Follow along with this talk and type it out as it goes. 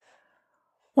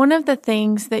One of the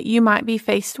things that you might be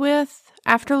faced with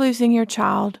after losing your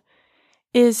child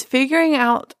is figuring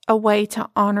out a way to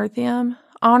honor them,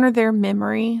 honor their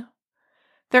memory.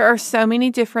 There are so many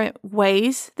different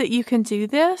ways that you can do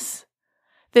this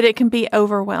that it can be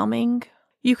overwhelming.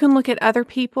 You can look at other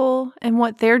people and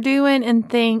what they're doing and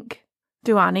think,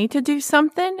 do I need to do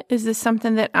something? Is this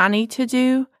something that I need to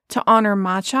do to honor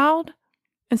my child?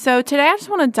 And so today I just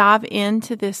want to dive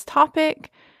into this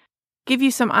topic, give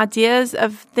you some ideas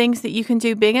of things that you can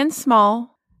do big and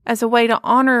small as a way to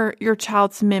honor your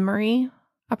child's memory.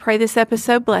 I pray this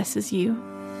episode blesses you.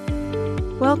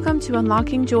 Welcome to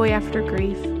Unlocking Joy After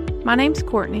Grief. My name's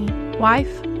Courtney,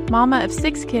 wife, mama of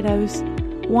 6 kiddos,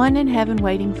 one in heaven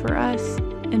waiting for us,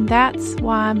 and that's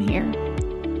why I'm here.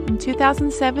 In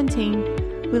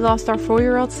 2017, we lost our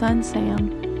 4-year-old son,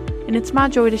 Sam, and it's my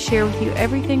joy to share with you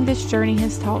everything this journey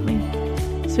has taught me.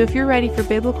 So if you're ready for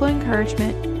biblical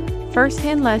encouragement,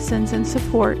 first-hand lessons, and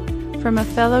support from a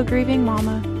fellow grieving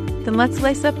mama, then let's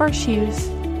lace up our shoes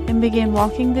and begin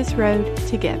walking this road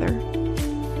together.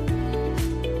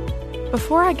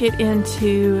 Before I get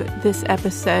into this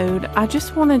episode, I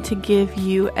just wanted to give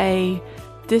you a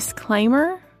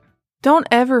disclaimer. Don't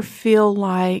ever feel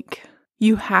like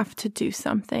you have to do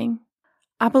something.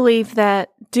 I believe that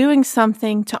doing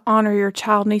something to honor your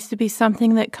child needs to be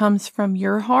something that comes from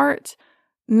your heart,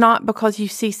 not because you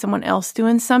see someone else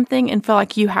doing something and feel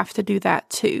like you have to do that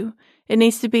too. It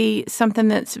needs to be something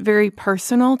that's very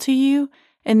personal to you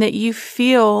and that you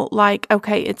feel like,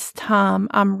 okay, it's time.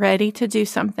 I'm ready to do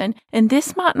something. And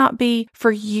this might not be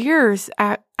for years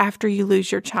after you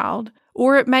lose your child,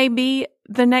 or it may be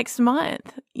the next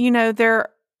month. You know,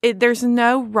 there's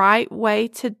no right way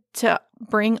to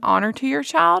bring honor to your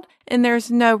child, and there's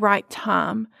no right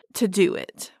time to do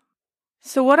it.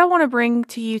 So what I want to bring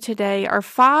to you today are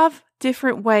 5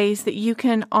 different ways that you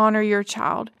can honor your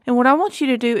child. And what I want you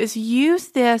to do is use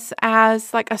this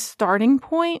as like a starting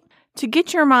point to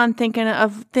get your mind thinking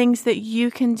of things that you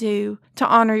can do to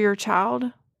honor your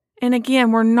child. And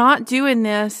again, we're not doing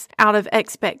this out of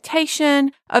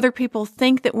expectation. Other people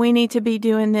think that we need to be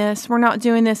doing this. We're not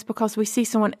doing this because we see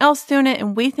someone else doing it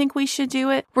and we think we should do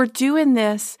it. We're doing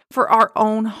this for our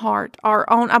own heart,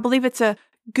 I believe it's a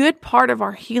good part of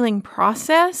our healing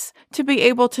process to be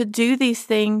able to do these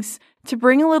things, to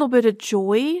bring a little bit of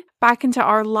joy back into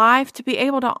our life, to be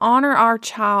able to honor our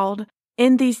child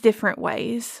in these different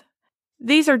ways.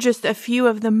 These are just a few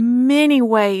of the many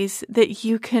ways that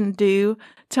you can do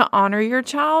to honor your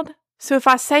child. So if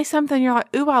I say something, you're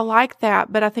like, ooh, I like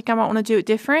that, but I think I might want to do it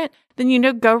different,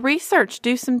 then, go research,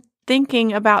 do some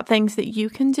thinking about things that you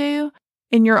can do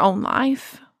in your own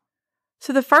life.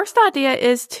 So the first idea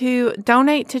is to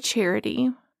donate to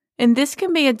charity. And this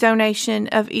can be a donation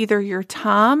of either your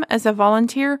time as a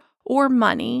volunteer or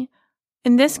money.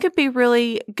 And this could be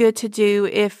really good to do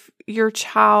if your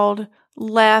child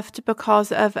left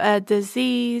because of a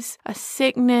disease, a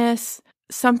sickness,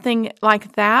 something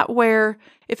like that, where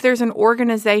if there's an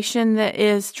organization that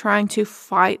is trying to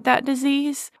fight that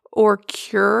disease or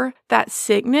cure that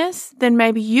sickness, then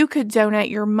maybe you could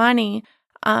donate your money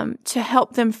to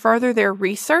help them further their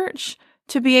research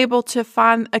to be able to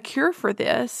find a cure for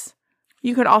this.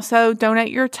 You could also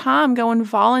donate your time, go and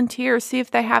volunteer, see if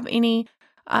they have any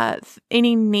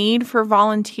need for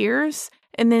volunteers.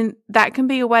 And then that can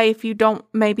be a way, if you don't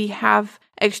maybe have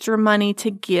extra money to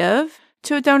give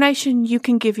to a donation, you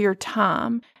can give your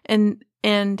time. And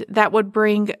that would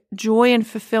bring joy and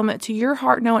fulfillment to your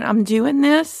heart, knowing I'm doing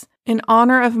this in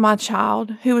honor of my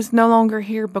child who is no longer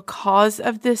here because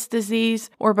of this disease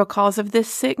or because of this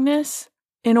sickness,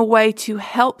 in a way to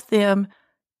help them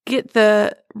get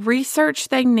the research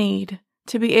they need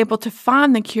to be able to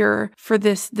find the cure for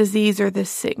this disease or this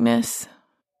sickness.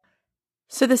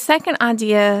 So the second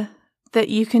idea that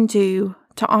you can do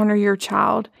to honor your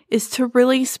child is to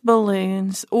release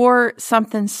balloons or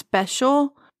something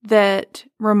special that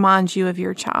reminds you of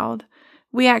your child.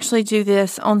 We actually do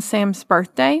this on Sam's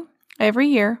birthday every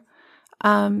year.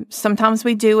 Sometimes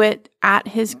we do it at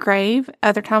his grave.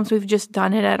 Other times we've just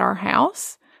done it at our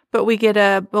house. But we get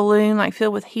a balloon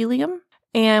filled with helium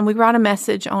and we write a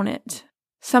message on it.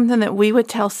 Something that we would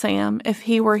tell Sam if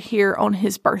he were here on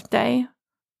his birthday.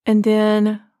 And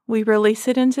then we release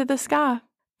it into the sky.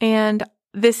 And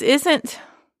this isn't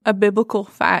a biblical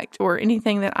fact or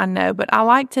anything that I know, but I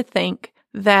like to think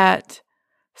that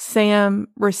Sam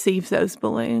receives those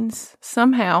balloons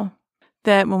somehow,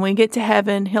 that when we get to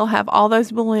heaven, he'll have all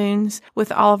those balloons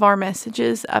with all of our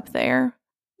messages up there.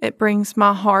 It brings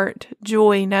my heart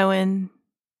joy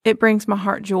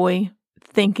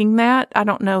thinking that. I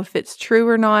don't know if it's true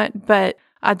or not, but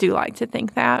I do like to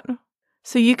think that.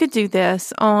 So you could do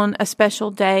this on a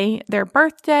special day, their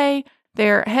birthday,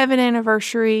 their heaven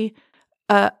anniversary,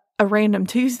 a random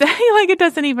Tuesday. Like, it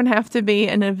doesn't even have to be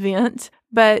an event,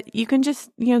 but you can just,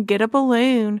 get a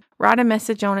balloon, write a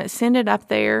message on it, send it up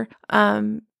there.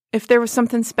 If there was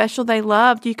something special they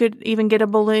loved, you could even get a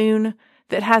balloon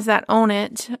that has that on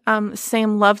it.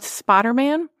 Sam loved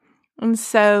Spider-Man, and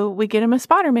so we get him a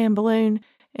Spider-Man balloon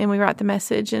and we write the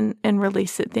message and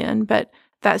release it then. But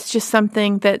that's just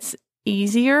something that's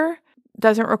easier,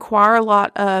 doesn't require a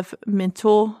lot of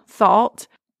mental thought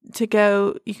to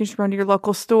go. You can just run to your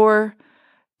local store,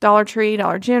 Dollar Tree,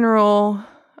 Dollar General,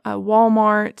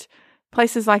 Walmart,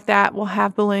 places like that will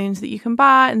have balloons that you can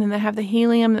buy, and then they have the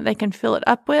helium that they can fill it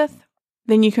up with.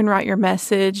 Then you can write your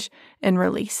message and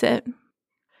release it.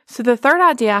 So the third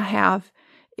idea I have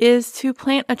is to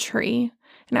plant a tree.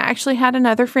 And I actually had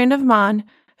another friend of mine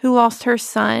who lost her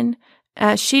son.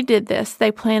 She did this.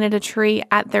 They planted a tree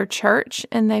at their church,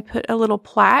 and they put a little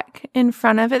plaque in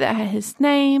front of it that had his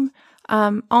name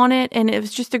on it. And it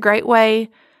was just a great way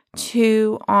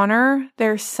to honor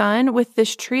their son with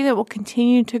this tree that will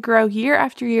continue to grow year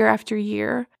after year after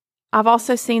year. I've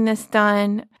also seen this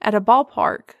done at a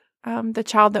ballpark. The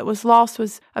child that was lost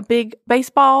was a big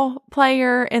baseball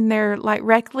player in their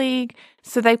rec league.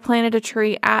 So they planted a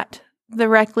tree at the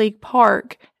rec league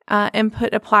park and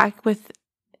put a plaque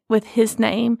with his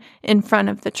name in front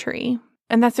of the tree.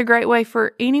 And that's a great way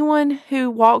for anyone who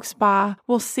walks by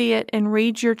will see it and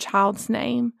read your child's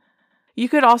name. You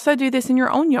could also do this in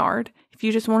your own yard if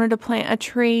you just wanted to plant a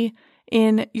tree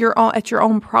at your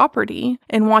own property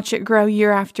and watch it grow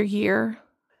year after year.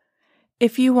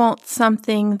 If you want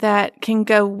something that can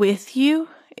go with you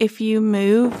if you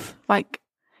move,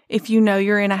 if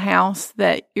you're in a house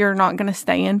that you're not going to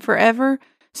stay in forever,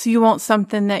 so you want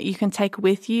something that you can take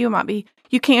with you. It might be,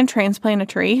 you can transplant a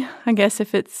tree, I guess,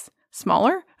 if it's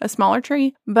a smaller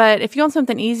tree. But if you want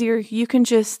something easier, you can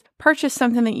just purchase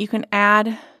something that you can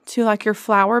add to your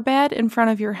flower bed in front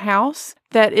of your house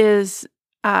that is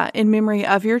in memory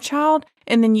of your child.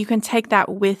 And then you can take that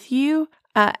with you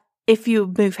if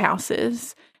you move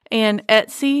houses. And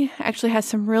Etsy actually has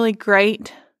some really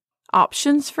great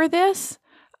options for this.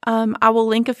 I will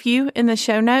link a few in the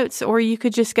show notes, or you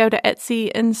could just go to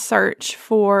Etsy and search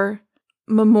for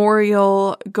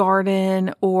memorial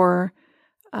garden or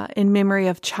in memory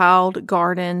of child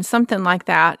garden, something like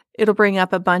that. It'll bring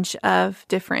up a bunch of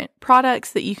different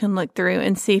products that you can look through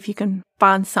and see if you can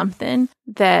find something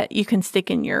that you can stick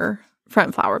in your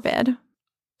front flower bed.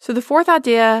 So the fourth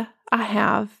idea I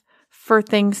have for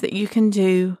things that you can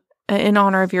do in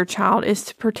honor of your child is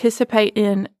to participate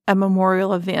in a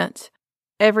memorial event.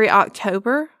 Every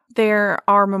October, there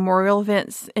are memorial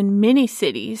events in many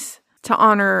cities to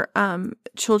honor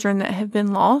children that have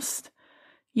been lost.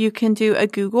 You can do a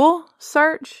Google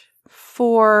search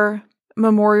for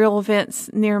memorial events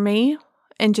near me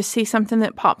and just see something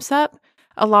that pops up.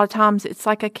 A lot of times it's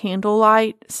like a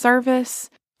candlelight service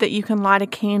that you can light a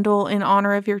candle in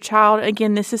honor of your child.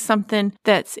 Again, this is something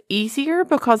that's easier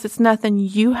because it's nothing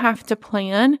you have to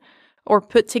plan or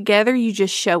put together. You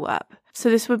just show up. So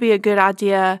this would be a good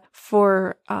idea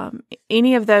for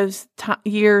any of those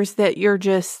years that you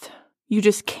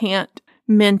just can't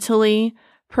mentally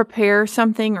prepare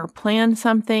something or plan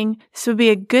something. This would be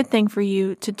a good thing for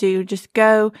you to do. Just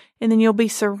go, and then you'll be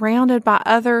surrounded by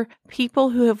other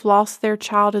people who have lost their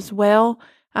child as well.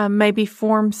 Maybe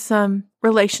form some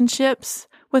relationships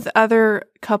with other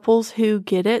couples who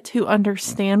get it, who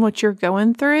understand what you're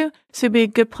going through. So it'd be a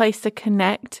good place to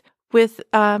connect with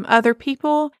other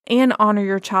people and honor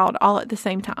your child all at the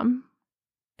same time.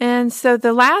 And so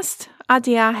the last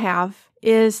idea I have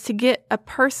is to get a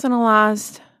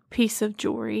personalized piece of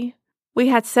jewelry. We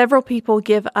had several people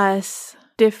give us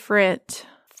different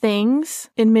things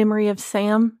in memory of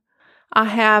Sam. I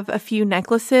have a few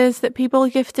necklaces that people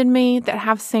gifted me that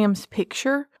have Sam's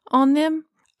picture on them.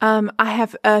 I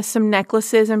have some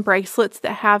necklaces and bracelets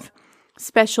that have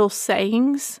special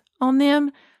sayings on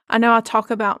them. I know I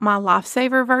talk about my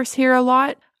lifesaver verse here a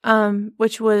lot,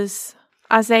 which was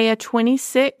Isaiah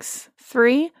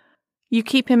 26:3. You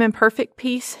keep him in perfect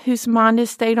peace, whose mind is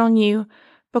stayed on you,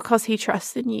 because he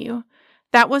trusts in you.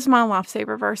 That was my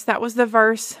lifesaver verse. That was the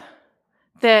verse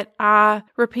that I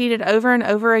repeated over and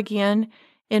over again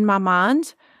in my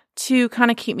mind to kind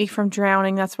of keep me from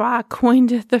drowning. That's why I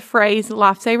coined the phrase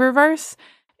lifesaver verse.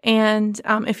 And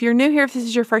if you're new here, if this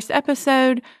is your first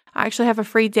episode, I actually have a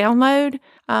free download.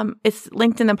 It's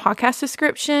linked in the podcast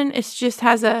description. It just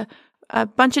has a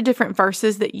bunch of different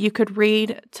verses that you could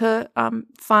read to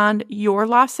find your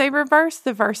lifesaver verse,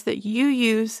 the verse that you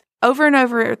use over and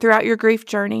over throughout your grief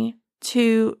journey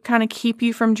to kind of keep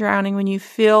you from drowning, when you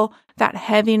feel that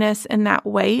heaviness and that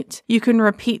weight, you can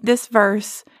repeat this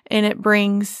verse and it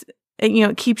brings,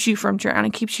 it keeps you from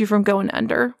drowning, keeps you from going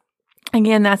under.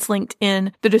 Again, that's linked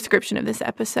in the description of this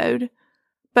episode.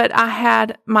 But I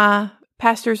had my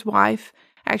pastor's wife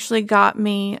actually got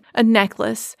me a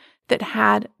necklace that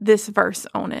had this verse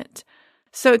on it.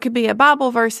 So it could be a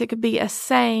Bible verse, it could be a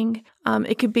saying,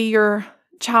 it could be your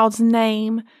child's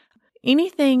name,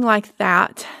 anything like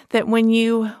that, that when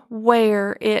you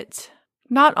wear it,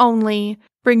 not only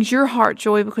brings your heart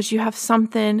joy because you have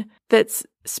something that's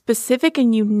specific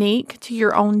and unique to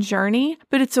your own journey,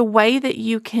 but it's a way that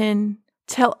you can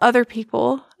tell other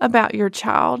people about your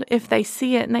child. If they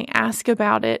see it and they ask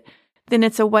about it, then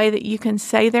it's a way that you can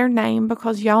say their name,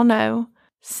 because y'all know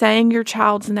saying your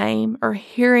child's name or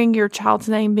hearing your child's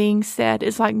name being said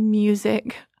is like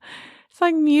music. It's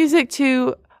like music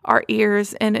to our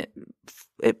ears, and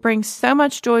it brings so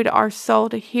much joy to our soul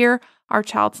to hear our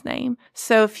child's name.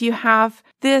 So if you have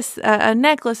this, a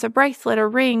necklace, a bracelet, a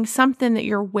ring, something that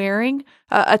you're wearing,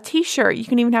 a t-shirt, you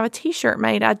can even have a t-shirt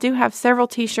made. I do have several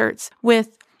t-shirts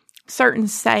with certain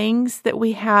sayings that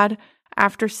we had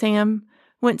after Sam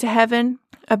went to heaven.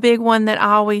 A big one that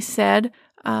I always said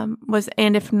was,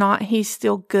 "And if not, he's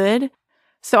still good."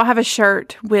 So I have a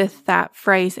shirt with that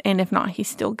phrase, "And if not, he's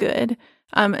still good."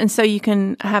 And so you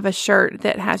can have a shirt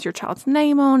that has your child's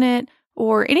name on it,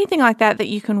 or anything like that that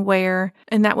you can wear,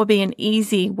 and that will be an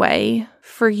easy way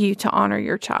for you to honor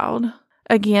your child.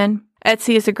 Again,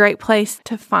 Etsy is a great place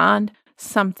to find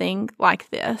something like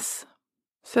this.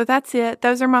 So that's it.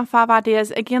 Those are my 5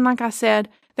 ideas. Again, like I said,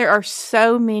 there are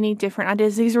so many different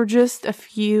ideas. These are just a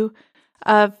few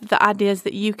of the ideas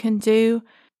that you can do.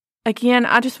 Again,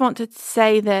 I just want to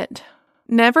say that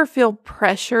never feel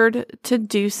pressured to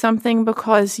do something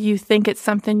because you think it's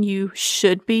something you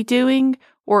should be doing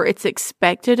or it's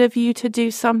expected of you to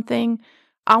do something.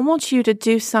 I want you to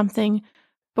do something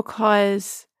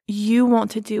because you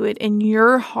want to do it in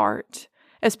your heart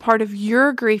as part of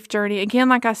your grief journey. Again,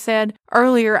 like I said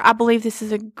earlier, I believe this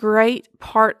is a great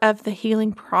part of the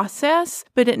healing process,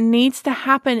 but it needs to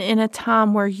happen in a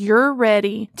time where you're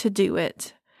ready to do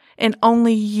it. And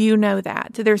only you know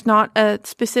that. There's not a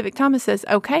specific time that says,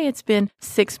 okay, it's been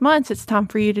 6 months, it's time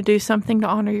for you to do something to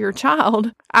honor your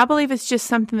child. I believe it's just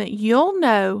something that you'll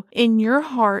know in your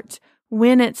heart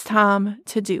when it's time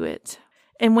to do it.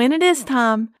 And when it is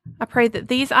time, I pray that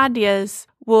these ideas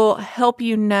will help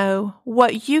you know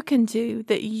what you can do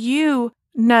that you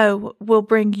know will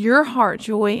bring your heart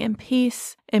joy and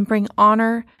peace and bring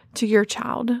honor to your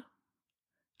child.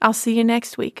 I'll see you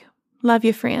next week. Love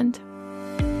you, friend.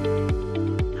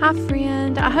 Hi,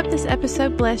 friend. I hope this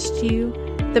episode blessed you.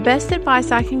 The best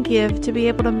advice I can give to be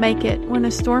able to make it when a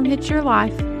storm hits your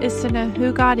life is to know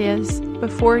who God is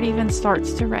before it even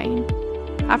starts to rain.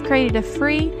 I've created a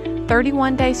free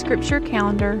 31-day scripture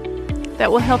calendar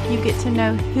that will help you get to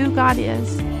know who God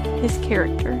is, His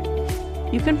character.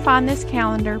 You can find this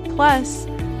calendar plus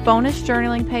bonus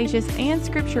journaling pages and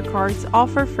scripture cards all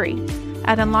for free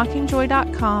at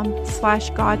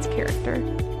unlockingjoy.com/God's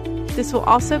character. This will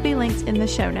also be linked in the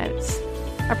show notes.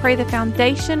 I pray the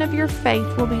foundation of your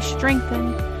faith will be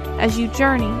strengthened as you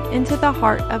journey into the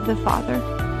heart of the Father.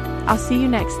 I'll see you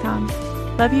next time.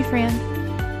 Love you, friend.